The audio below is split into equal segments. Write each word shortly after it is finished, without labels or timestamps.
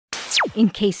in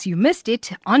case you missed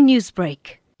it on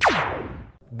Newsbreak.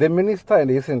 The minister and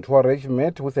his entourage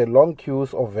met with a long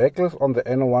queues of vehicles on the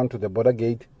N1 to the border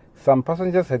gate. Some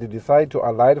passengers had to decide to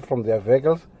alight from their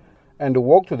vehicles and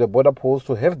walk to the border post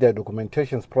to have their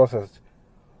documentations processed.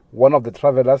 One of the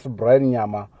travelers, Brian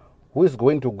Nyama, who is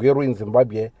going to Gweru in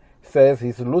Zimbabwe, says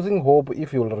he's losing hope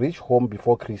if he will reach home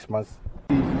before Christmas.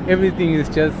 Everything is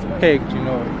just packed,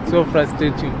 it's so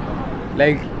frustrating.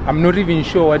 Like, I'm not even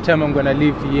sure what time I'm going to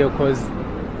leave here because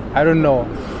I don't know,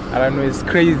 it's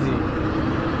crazy.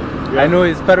 Yeah. I know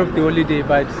it's part of the holiday,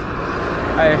 but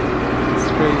it's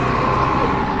crazy.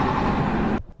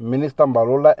 Minister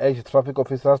Mbalula urged traffic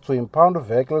officers to impound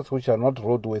vehicles which are not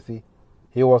roadworthy.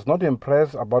 He was not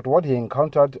impressed about what he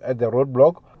encountered at the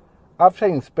roadblock after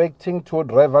inspecting two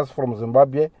drivers from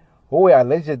Zimbabwe who were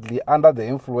allegedly under the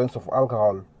influence of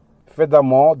alcohol.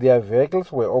 Furthermore, their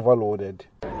vehicles were overloaded.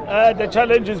 The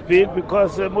challenge is big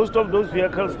because most of those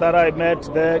vehicles that I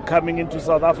met, they're coming into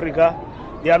South Africa,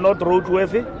 they are not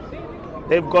roadworthy.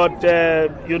 They've got,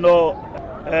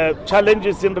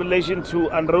 challenges in relation to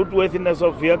unroadworthiness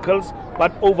of vehicles,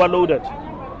 but overloaded,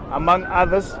 among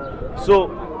others. So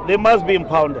they must be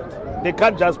impounded. They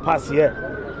can't just pass here.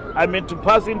 To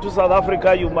pass into South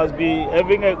Africa, you must be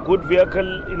having a good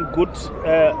vehicle in good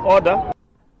order.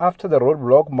 After the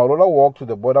roadblock, Mbalula walked to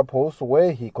the border post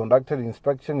where he conducted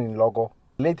inspection in Logo.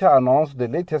 Later announced the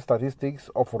latest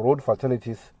statistics of road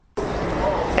fatalities.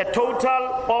 A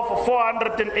total of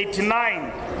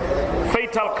 489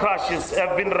 fatal crashes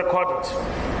have been recorded,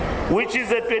 which is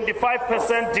a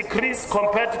 25% decrease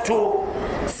compared to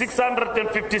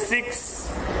 656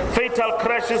 fatal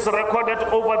crashes recorded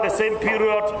over the same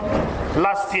period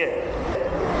last year.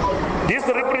 This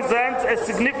represents a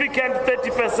significant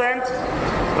 30%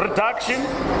 reduction,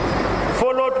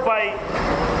 followed by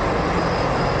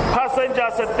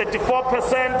passengers at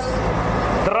 34%,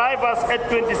 drivers at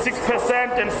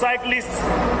 26%, and cyclists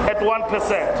at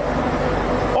 1%.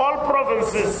 All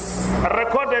provinces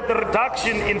recorded a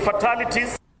reduction in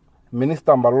fatalities.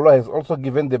 Minister Mbalula has also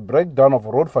given the breakdown of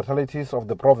road fatalities of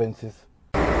the provinces.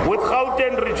 With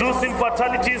Gauteng reducing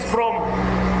fatalities from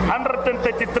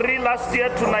 133 last year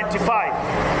to 95.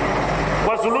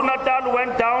 KwaZulu-Natal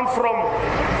went down from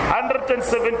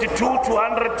 172 to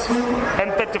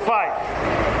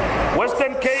 135.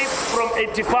 Western Cape from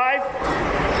 85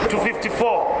 to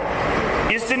 54.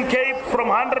 Eastern Cape from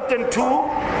 102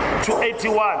 to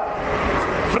 81.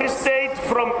 Free State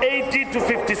from 80 to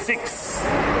 56.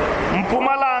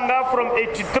 Mpumalanga from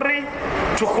 83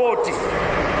 to 40.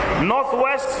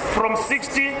 Northwest from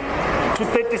 60 to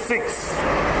 36.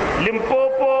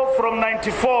 Limpopo from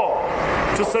 94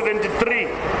 to 73.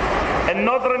 And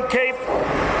Northern Cape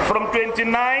from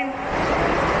 29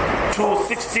 to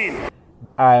 16.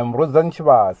 I am Rudzani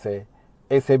Tshivhase,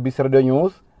 SABC Radio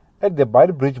News at the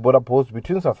Beitbridge border post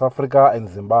between South Africa and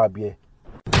Zimbabwe.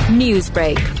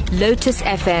 Newsbreak, Lotus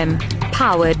FM,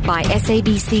 powered by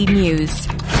SABC News.